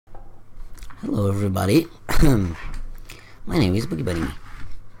Hello everybody, my name is Boogie Bunny,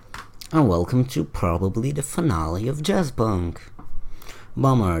 and welcome to probably the finale of Jazzpunk.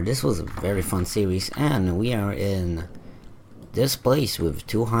 Bummer, this was a very fun series, and we are in this place with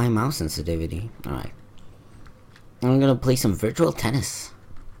too high mouse sensitivity. Alright, I'm gonna play some virtual tennis.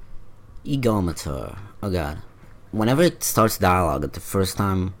 Egometer, oh god. Whenever it starts dialogue at the first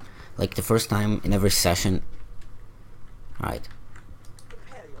time, like the first time in every session. Alright.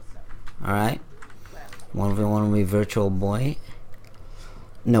 Alright. 1v1 with Virtual Boy.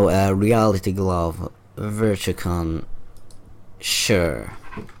 No, Reality Glove. Virtucon. Sure.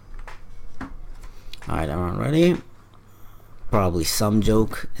 Alright, I'm ready. Probably some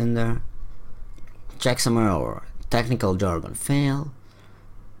joke in there. Check some error. Technical jargon. Fail.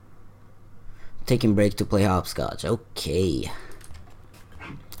 Taking break to play hopscotch. Okay.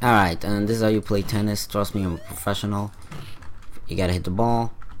 Alright, and this is how you play tennis. Trust me, I'm a professional. You gotta hit the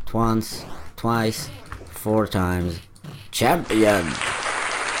ball. Once, twice, 4 times. Champion!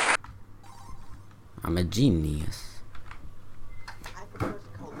 I'm a genius.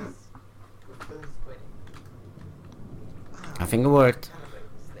 I think it worked.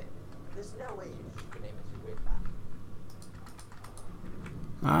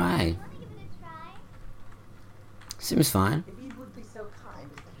 Alright. Seems fine.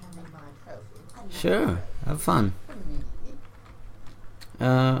 Sure, have fun.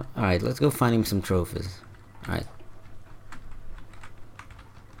 Alright, let's go find him some trophies. Alright.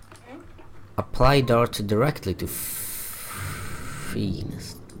 Apply dart directly to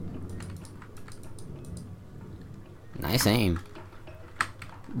Phinale. Nice aim.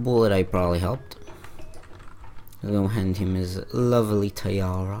 Bullet eye probably helped. I'm gonna hand him his lovely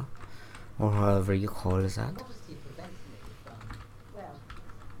tiara, or however you call that.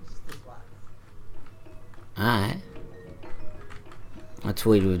 Alright. Let's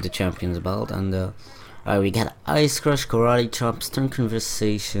wait with the champion's belt, and we got Ice Crush, Karate Chop, Stern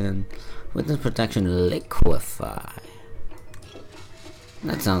Conversation, Witness Protection, Liquefy.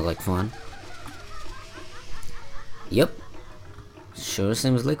 That sounds like fun. Yep. Sure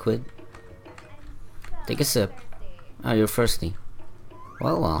seems liquid. Take a sip. Oh, you're thirsty.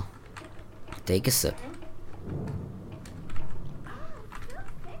 Well. Take a sip.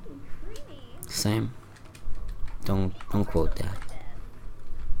 Same. Don't quote that.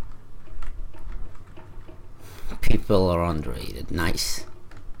 People are underrated. Nice.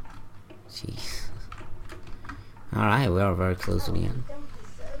 Jeez. Alright, we are very close to the end.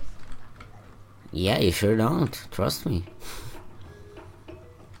 Yeah, you sure don't. Trust me.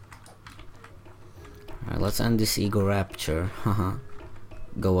 Alright, let's end this ego rapture. Haha.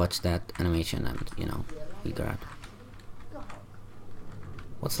 Go watch that animation and, ego rapture.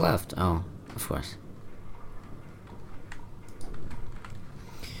 What's left? Oh, of course.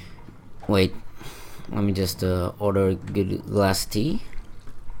 Wait. Let me just order a good glass tea.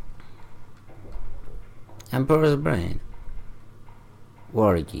 Emperor's Brain.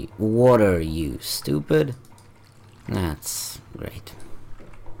 What are you, stupid? That's great.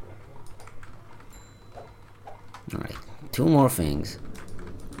 Alright, 2 more things.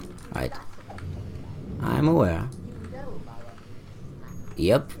 Alright. I'm aware.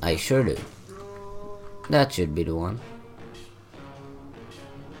 Yep, I sure do. That should be the one.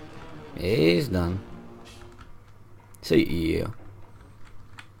 He's done. So yeah.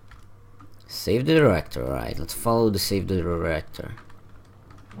 Save the director. Alright, let's follow the save the director.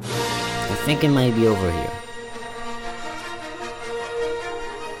 I think it might be over here.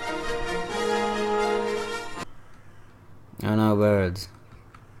 Oh no, birds.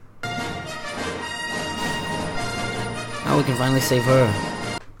 Oh, we can finally save her.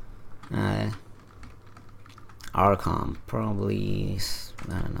 Archon, probably.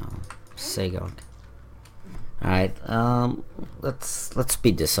 I don't know. Sagok. Alright, let's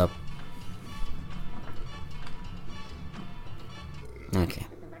speed this up. Okay.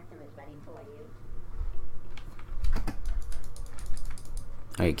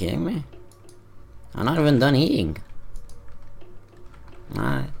 Are you kidding me? I'm not even done eating.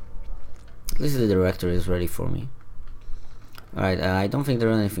 Alright. At least the director is ready for me. Alright, I don't think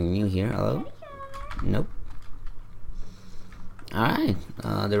there's anything new here. Hello? Nope. Alright,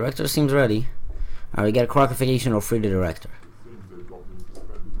 director seems ready. Alright, we got a crockification or free the director.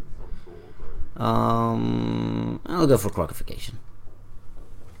 I'll go for crockification.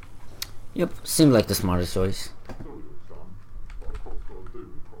 Yep, seemed like the smartest choice.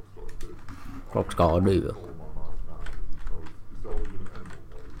 Croc's gotta do.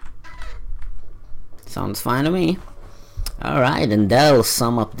 Sounds fine to me. Alright, and that'll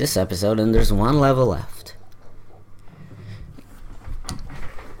sum up this episode, and there's 1 level left.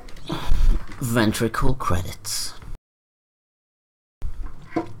 Ventricle credits.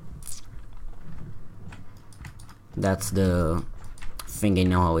 That's the thing I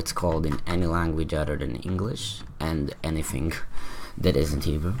know how it's called in any language other than English and anything that isn't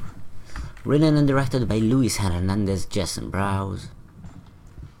Hebrew. Written and directed by Luis Hernandez, Jason Browse.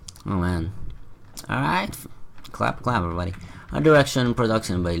 Oh man. Alright. Clap, clap everybody. Art direction and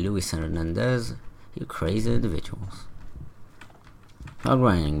production by Luis Hernandez. You crazy individuals.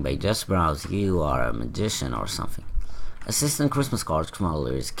 Programming by Jess Browse. You are a magician or something. Assistant Christmas card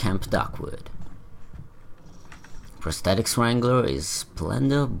controller is Camp Duckwood. Prosthetics Wrangler is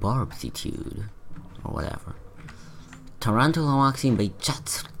Splendor Barbitude. Or whatever. Tarantula Waxing by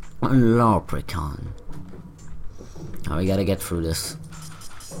Jets and Lorprecon. Now we gotta get through this.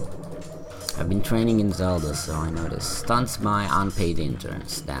 I've been training in Zelda, so I know this. Stunts by unpaid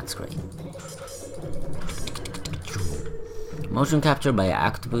interns. That's great. Motion capture by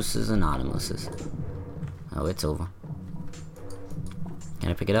Octopuses Anonymouses. Oh, it's over. Can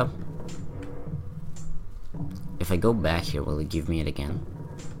I pick it up? If I go back here, will it give me it again?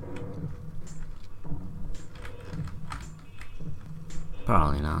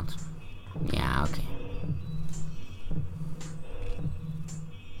 Probably not. Yeah, okay.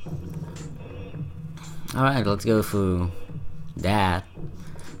 Alright, let's go through that.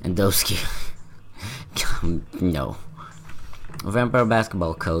 And those no. Vampire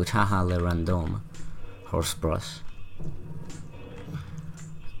basketball coach, haha le random. Horsebrush.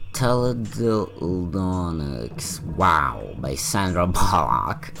 Teledildonics, wow, by Sandra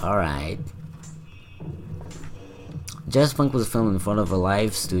Bullock. Alright. Jazzpunk was filmed in front of a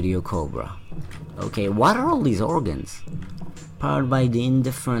live studio Cobra. Okay, what are all these organs? Powered by the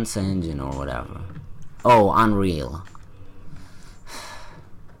Indifference engine or whatever. Oh, Unreal.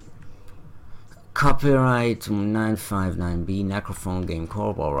 Copyright 959B, Necrophone Game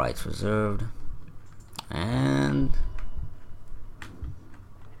Corp, all rights reserved. And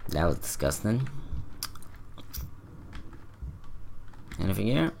that was disgusting. Anything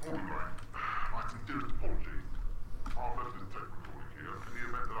here?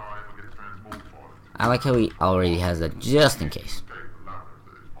 I like how he already has that just in case.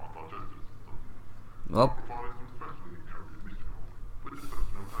 Well,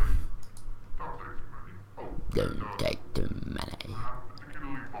 don't take the money.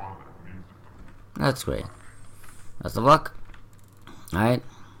 That's great. Best of luck. Alright.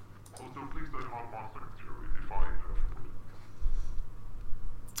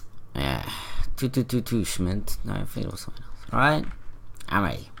 Yeah. 2222 Schmidt. No, I think it was something else. Alright. I'm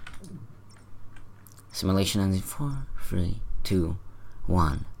ready. Simulation ends in 4, 3, 2,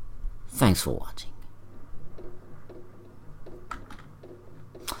 1. Thanks for watching.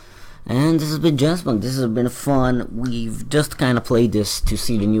 And this has been Jazzpunk. This has been fun. We've just kind of played this to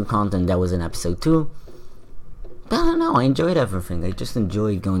see the new content that was in episode 2. But I don't know, I enjoyed everything. I just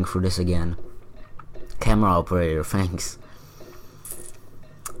enjoyed going through this again. Camera operator, thanks.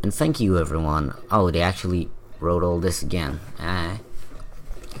 And thank you everyone. Oh, they actually wrote all this again.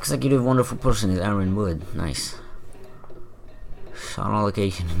 Executive wonderful person is Aaron Wood. Nice. Shot on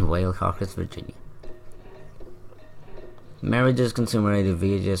location in Whale Caucus, Virginia. Marriages consummated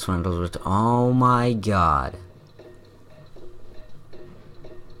VHS rentals with. Oh my god.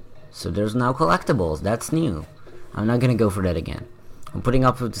 So there's now collectibles. That's new. I'm not gonna go for that again. I'm putting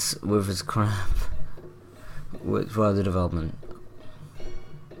up with this crap with further development.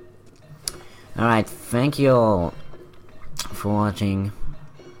 Alright, thank you all for watching.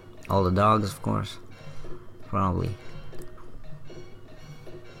 All the dogs, of course. Probably.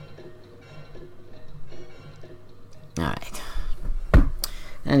 Alright.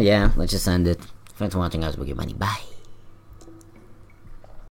 And yeah, let's just end it. Thanks for watching, guys. We'll get money. Bye.